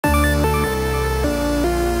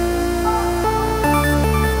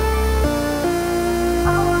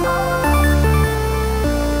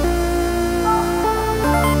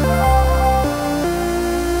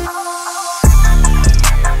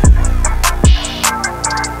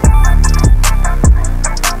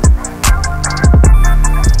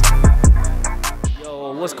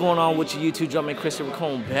going on with your YouTube Jumpman Christian? We're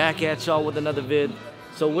coming back at y'all with another vid.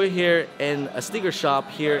 So we're here in a sneaker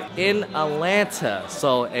shop here in Atlanta.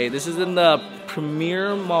 So hey, this is in the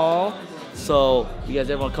Premier Mall. So if you guys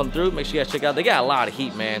ever want to come through, make sure you guys check out. They got a lot of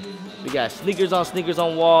heat, man. We got sneakers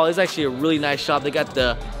on wall. It's actually a really nice shop. They got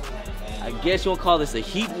the, I guess you want to call this the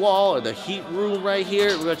heat wall or the heat room right here.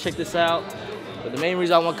 We're gonna check this out. But the main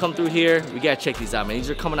reason I want to come through here, we gotta check these out, man. These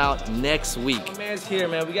are coming out next week. Man's here,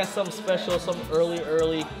 man. We got something special, something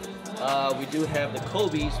early. We do have the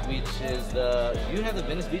Kobe's, which is the, do you have the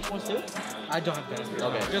Venice Beach ones too? I don't have Venice Beach.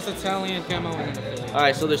 Okay. Just Italian, camo, and affiliate. All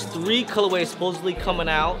right, so there's 3 colorways supposedly coming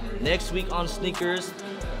out next week on sneakers.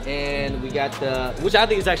 And we got the, which I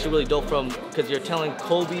think is actually really dope from, because you're telling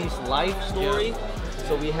Kobe's life story. Yeah.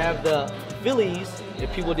 So we have the Phillies.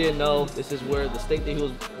 If people didn't know, this is where the state that he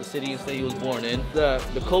was, the city and state he was born in. The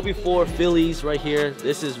Kobe 4 Phillies right here.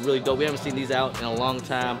 This is really dope. We haven't seen these out in a long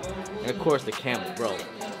time. And of course the camo, bro.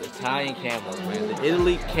 The Italian camos, man.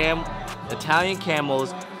 The Italian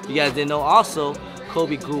camos. You guys didn't know also,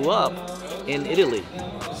 Kobe grew up in Italy.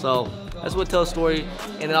 So that's what tells the story.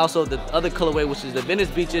 And then also the other colorway, which is the Venice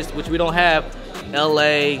Beaches, which we don't have.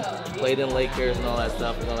 LA, played in Lakers and all that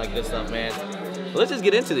stuff and all that good stuff, man. But let's just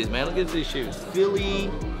get into these, man. Let's get into these shoes.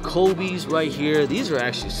 Philly Kobe's right here. These are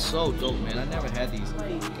actually so dope, man. I never had these.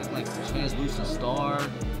 Got like the translucent star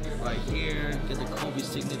right here. Got the Kobe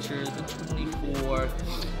signature, the 24.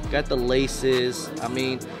 Got the laces. I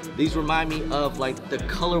mean, these remind me of like the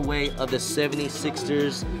colorway of the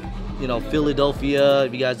 76ers, you know, Philadelphia,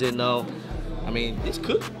 if you guys didn't know. I mean,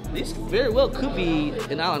 these very well could be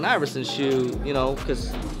an Allen Iverson shoe, you know,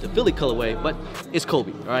 because the Philly colorway, but it's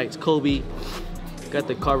Kobe, all right? It's Kobe. Got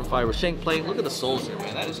the carbon fiber shank plate. Look at the soles here,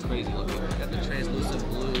 man. That is crazy looking. Got the translucent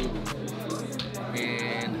blue.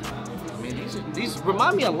 And, I mean, these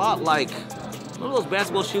remind me a lot like, one of those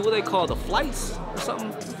basketball shoes, what they call the flights or something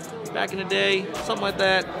back in the day, something like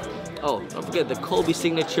that. Oh, don't forget the Kobe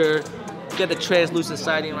signature. You got the translucent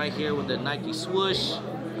siding right here with the Nike swoosh.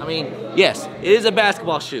 I mean, yes, it is a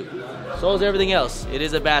basketball shoe. So is everything else. It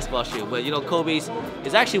is a basketball shoe. But you know, Kobe's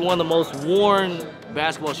is actually one of the most worn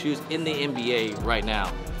basketball shoes in the NBA right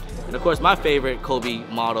now. And of course, my favorite Kobe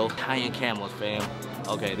model, Italian camos, fam.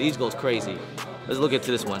 Okay, these goes crazy. Let's look into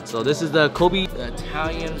this one. So this is the Kobe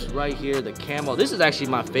Italians right here, the camo. This is actually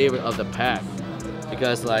my favorite of the pack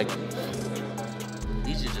because like,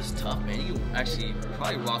 these are just tough, man. You can actually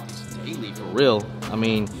probably rock these daily for real. I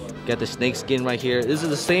mean, got the snake skin right here. This is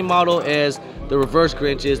the same model as the reverse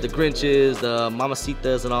Grinches, the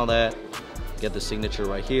Mamacitas and all that. Got the signature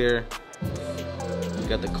right here.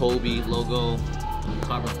 Got the Kobe logo,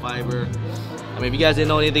 carbon fiber. I mean, if you guys didn't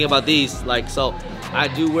know anything about these, like, so I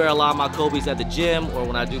do wear a lot of my Kobe's at the gym or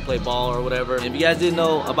when I do play ball or whatever. And if you guys didn't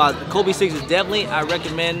know about the Kobe 6s, definitely I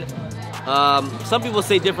recommend. Some people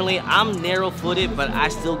say differently. I'm narrow-footed, but I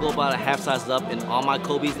still go about a half size up in all my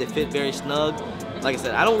Kobe's. They fit very snug. Like I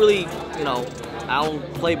said, I don't really, you know, I don't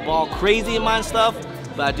play ball crazy in mine stuff,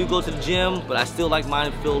 but I do go to the gym, but I still like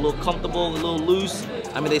mine to feel a little comfortable, a little loose.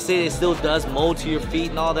 I mean, they say it still does mold to your feet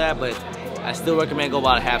and all that, but I still recommend go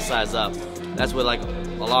about a half size up. That's what like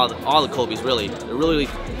a lot of all the Kobe's really. They're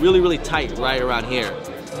really tight right around here.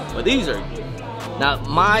 But these are, now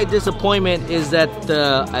my disappointment is that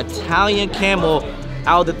the Italian camo,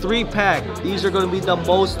 out of the 3-pack, these are gonna be the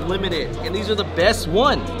most limited, and these are the best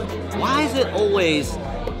one. Why is it always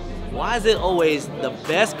the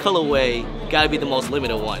best colorway gotta be the most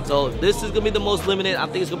limited one? So this is gonna be the most limited. I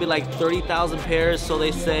think it's gonna be like 30,000 pairs, so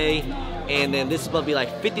they say. And then this is supposed to be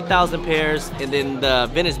like 50,000 pairs. And then the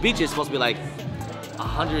Venice Beach is supposed to be like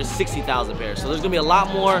 160,000 pairs. So there's gonna be a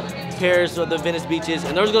lot more pairs of the Venice Beaches.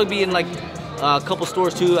 And there's gonna be in like a couple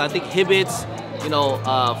stores too. I think Hibbett's, you know,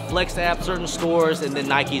 Flex app, certain stores, and then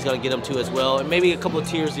Nike's gonna get them too as well. And maybe a couple of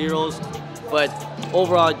tier zeros. But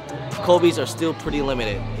overall, Kobe's are still pretty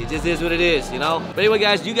limited. It just is what it is, you know? But anyway,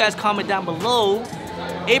 guys, you guys comment down below.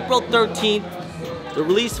 April 13th, the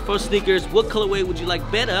release for sneakers. What colorway would you like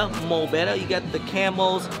better, more better? You got the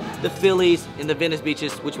camos, the Phillies, and the Venice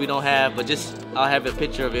Beaches, which we don't have, but just, I'll have a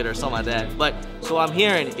picture of it or something like that. But, so I'm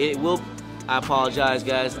hearing it will, I apologize,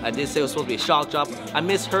 guys. I did say it was supposed to be a shock drop. I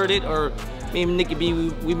misheard it, or me and Nikki B,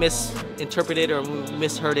 we misinterpreted or we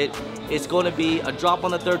misheard it. It's going to be a drop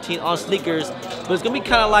on the 13th on sneakers, but it's going to be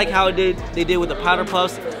kind of like how they did with the powder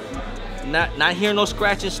puffs. Not hearing no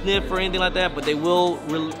scratch and sniff or anything like that, but they will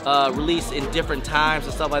release in different times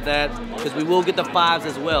and stuff like that, because we will get the 5s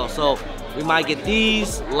as well. So we might get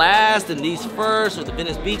these last and these first, or the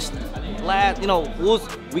Venice Beach last. You know,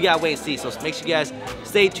 we gotta wait and see. So make sure you guys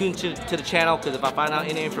stay tuned to the channel, because if I find out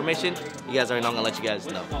any information, you guys already know I'm gonna let you guys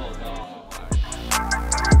know.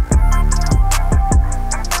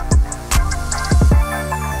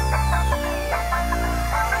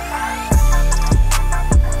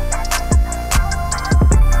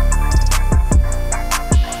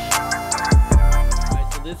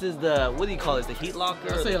 This is the, what do you call it? The heat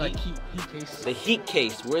locker? I'll say like heat case. The heat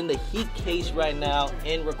case. We're in the heat case right now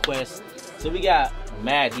in Request. So we got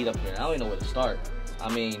mad heat up here. I don't even know where to start.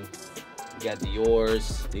 I mean, we got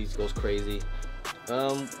Dior's. These goes crazy.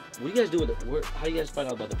 What do you guys do with it? How do you guys find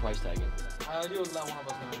out about the price tagging? You let one of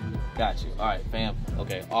us know. Got you. All right, fam.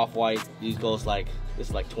 Okay, off-white. These goes like, this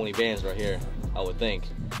is like 20 bands right here, I would think.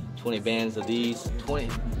 20 bands of these. 20.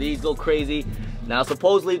 These go crazy. Now,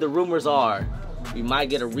 supposedly the rumors are we might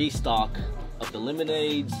get a restock of the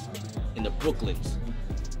Lemonades and the Brooklyns.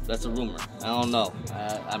 That's a rumor. I don't know.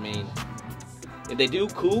 I mean, if they do,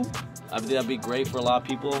 cool. I think that'd be great for a lot of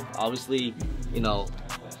people. Obviously, you know,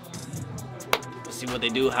 see what they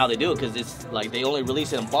do, how they do it, because it's like they only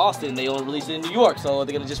release it in Boston, they only release it in New York. So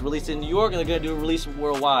they're gonna just release it in New York, or they're gonna do a release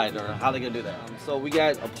worldwide, or how they gonna do that? So we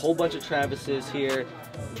got a whole bunch of Travises here.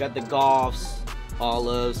 We got the Golfs,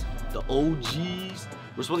 Olives, the OGs.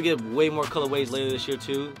 We're supposed to get way more colorways later this year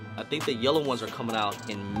too. I think the yellow ones are coming out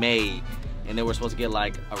in May, and then we're supposed to get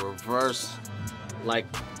like a reverse, like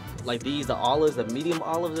these, the olives, the medium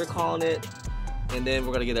olives they're calling it. And then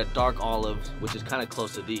we're gonna get a dark olive, which is kind of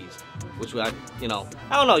close to these, which I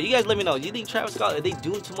don't know. You guys let me know. You think Travis Scott, are they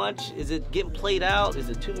doing too much? Is it getting played out? Is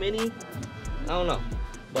it too many? I don't know.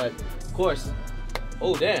 But of course,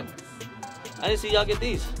 oh damn, I didn't see y'all get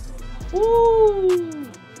these. Woo!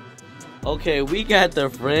 Okay, we got the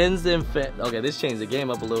Friends and okay, this changed the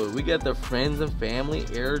game up a little bit. We got the Friends and Family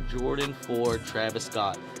Air Jordan 4 Travis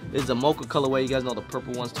Scott. This is a mocha colorway. You guys know the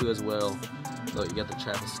purple ones too as well. Look, you got the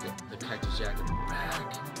Travis Scott, the Cactus Jack in the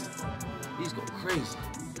back. These go crazy.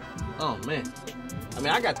 Oh man. I mean,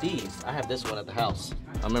 I got these. I have this one at the house.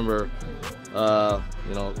 I remember,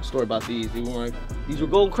 you know, story about these. These were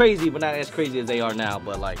going crazy, but not as crazy as they are now.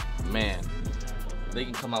 But like, man, if they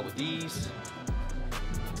can come out with these,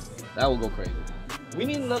 that will go crazy. We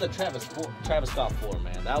need another Travis Scott 4,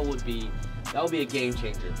 man. That would be a game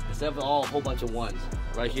changer. Instead of a whole bunch of ones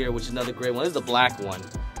right here, which is another great one. This is the black one.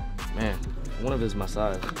 Man, one of it is my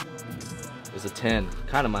size. It's a 10,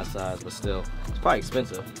 kind of my size, but still, it's probably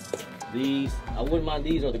expensive. These, I wouldn't mind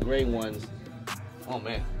these, or the gray ones. Oh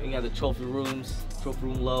man, we got the trophy room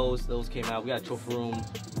lows. Those came out. We got trophy room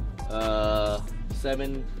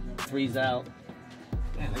 7 freeze out.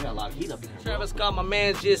 Man, they got a lot of heat up there. Travis Scott, my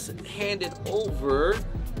man, just handed over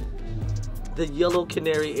the yellow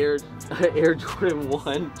canary Air Jordan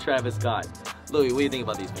 1 Travis Scott. Louis, what do you think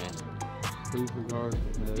about these, man?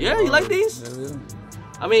 Yeah, you like these? Yeah.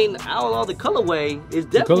 I mean, out of all the colorway, it's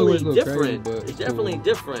definitely different. It's definitely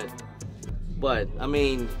different. But I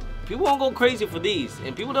mean, people won't go crazy for these,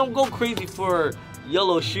 and people don't go crazy for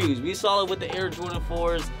yellow shoes. We saw it with the Air Jordan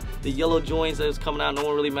 4s, the yellow joints that was coming out. No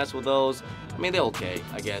one really messed with those. I mean, they're okay,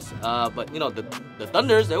 I guess. But you know, the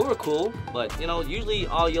Thunders, they were cool. But you know, usually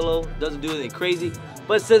all yellow doesn't do anything crazy.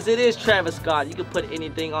 But since it is Travis Scott, you can put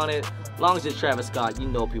anything on it. As long as it's Travis Scott, you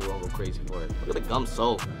know people won't go crazy for it. Look at the gum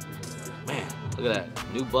sole. Man, look at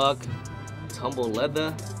that. New buck, tumble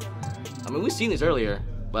leather. I mean, we've seen these earlier,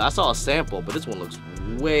 but I saw a sample, but this one looks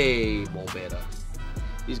way more better.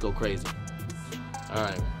 These go crazy. All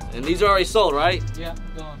right, and these are already sold, right? Yeah,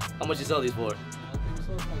 go on. How much you sell these for? I think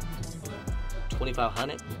so, like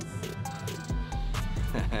 2,500.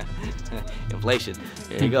 Inflation.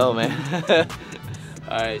 Here you go, man.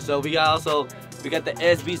 All right, so we got the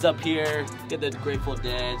SBs up here. Get the Grateful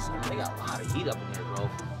Deads. They got a lot of heat up in here, bro.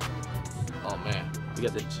 Oh man, we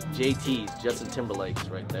got the JTs, Justin Timberlake's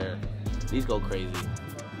right there. These go crazy.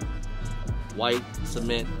 White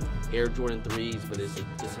cement Air Jordan 3s, but it's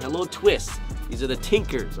a little twist. These are the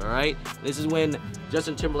Tinkers, all right? This is when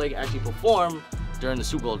Justin Timberlake actually performed during the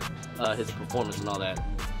Super Bowl, his performance and all that.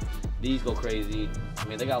 These go crazy. I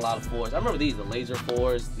mean, they got a lot of 4s. I remember these, the Laser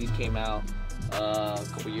 4s. These came out a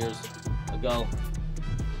couple years ago.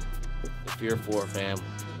 The Fear 4, fam.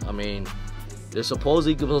 I mean, they're supposed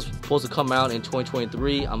to come out in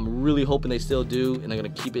 2023. I'm really hoping they still do, and they're gonna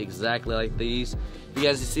keep it exactly like these. If you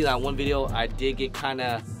guys see that one video, I did get kind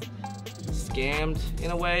of scammed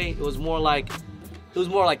in a way. It was more like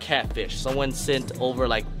catfish. Someone sent over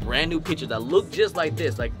like brand new pictures that look just like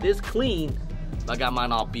this clean. I got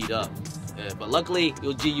mine all beat up, but luckily it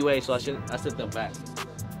was GUA, so I sent them back.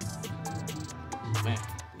 Man,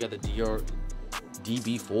 we got the Dior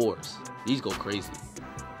DB4s. These go crazy.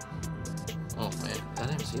 Oh man, I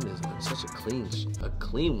haven't seen this. It's such a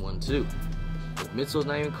clean one too. The midsole's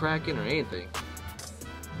not even cracking or anything.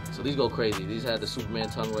 So these go crazy. These had the Superman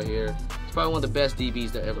tongue right here. It's probably one of the best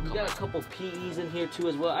DBs that ever come out. We got a couple PEs in here too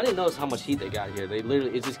as well. I didn't notice how much heat they got here.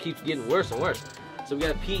 It just keeps getting worse and worse. So we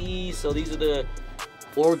got PEs. So these are the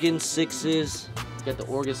Oregon 6s. We got the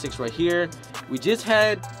Oregon 6 right here. We just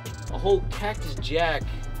had a whole Cactus Jack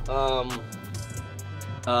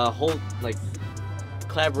whole like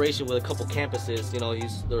collaboration with a couple campuses. You know,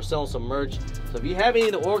 they're selling some merch. So if you have any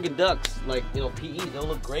of the Oregon Ducks, like, you know, PEs, they'll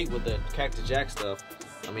look great with the Cactus Jack stuff.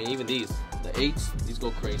 I mean, even these, the 8s, these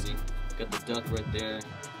go crazy. Got the duck right there,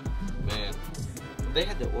 man. They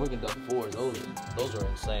had the Oregon Duck 4s. Those are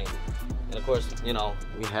insane. And of course, you know,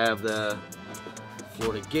 we have the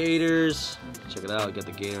Florida Gators. Check it out. We got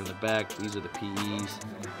the gator in the back. These are the PEs.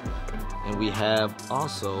 And we have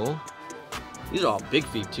also, these are all big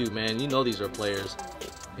feet too, man. You know these are players.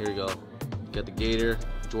 Here we go. Got the gator,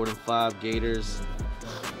 Jordan 5 Gators.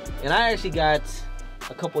 And I actually got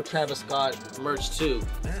a couple Travis Scott merch too.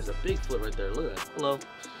 Man, there's a big foot right there. Look at that. Hello.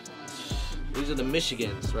 These are the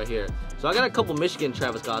Michigans right here. So I got a couple Michigan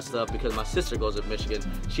Travis Scott stuff because my sister goes to Michigan.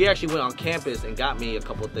 She actually went on campus and got me a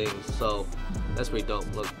couple things. So that's pretty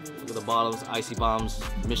dope. Look at the bottoms, Icy Bombs,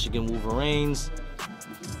 Michigan Wolverines.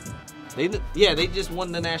 They just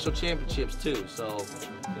won the national championships too. So,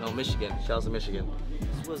 you know, Michigan, shout out to Michigan.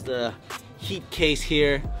 This was the heat case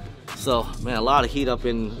here. So, man, a lot of heat up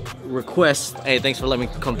in requests. Hey, thanks for letting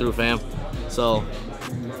me come through, fam. So,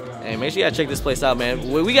 hey, make sure you gotta check this place out,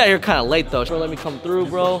 man. We got here kind of late though. Sure, let me come through,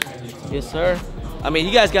 bro. Yes, sir. I mean,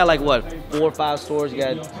 you guys got like what, 4 or 5 stores? You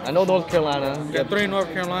got, I know North Carolina. We got 3 in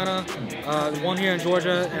North Carolina, 1 here in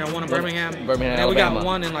Georgia, and 1 in Birmingham. Birmingham, and we got Alabama.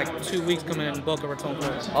 1 in like 2 weeks coming in Boca Raton,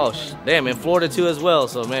 Florida. Oh, damn, in Florida too as well.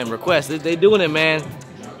 So, man, requests, they doing it, man.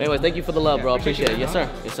 Anyway, thank you for the love, bro. Appreciate it. Yes, sir.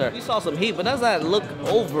 Yes, sir. We saw some heat, but that's not look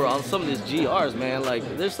over on some of these GRs, man.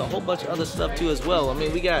 Like, there's a whole bunch of other stuff too as well. I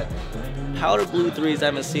mean, we got powder blue 3s I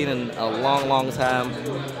haven't seen in a long time.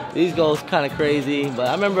 These go kind of crazy, but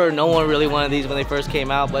I remember no one really wanted these when they first came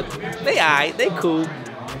out, but they aight, they cool.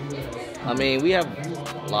 I mean, we have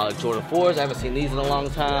a lot of Jordan 4s. I haven't seen these in a long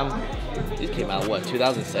time. These came out, what,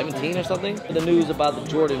 2017 or something? The news about the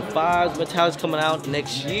Jordan 5s, metallics coming out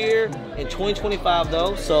next year in 2025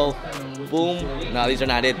 though, so boom. No, these are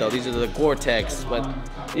not it though. These are the Gore-Tex, but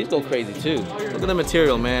these go crazy too. Look at the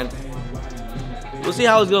material, man. We'll see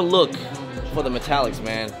how it's gonna look for the metallics,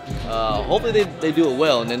 man. Hopefully they do it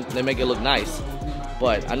well and then they make it look nice.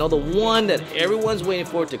 But I know the one that everyone's waiting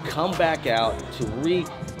for to come back out to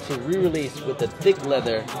re-release with the thick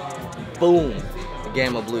leather, boom, the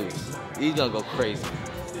Gamma Blues. These gonna go crazy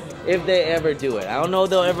if they ever do it. I don't know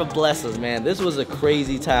if they'll ever bless us, man. This was a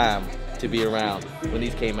crazy time to be around when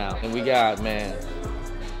these came out. And we got, man,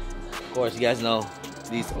 of course, you guys know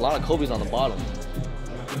a lot of Kobe's on the bottom.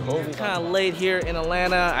 Kobe's kind of late here in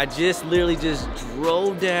Atlanta. I literally just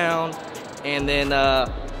drove down, and then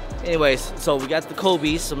anyways, so we got the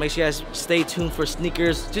Kobe's, so make sure you guys stay tuned for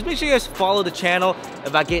sneakers. Just make sure you guys follow the channel.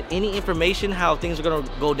 If I get any information how things are gonna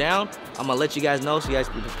go down, I'm gonna let you guys know so you guys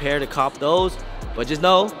be prepared to cop those. But just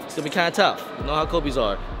know, it's gonna be kind of tough. You know how Kobe's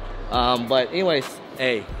are. But anyways,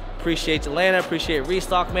 hey, appreciate Atlanta, appreciate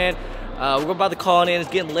Restock, man. We're about to call it in,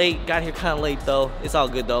 it's getting late. Got here kind of late though. It's all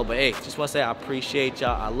good though, but hey, just wanna say I appreciate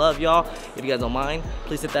y'all. I love y'all. If you guys don't mind,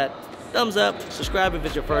 please hit that thumbs up, subscribe if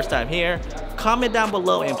it's your first time here, comment down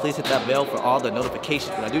below, and please hit that bell for all the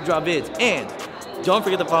notifications when I do drop vids. And don't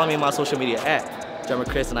forget to follow me on my social media at Drummer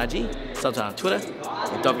Chris on IG, sometime on Twitter,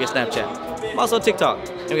 and don't forget Snapchat. I'm also on TikTok.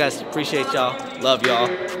 Anyway guys, appreciate y'all, love y'all,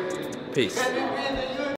 peace.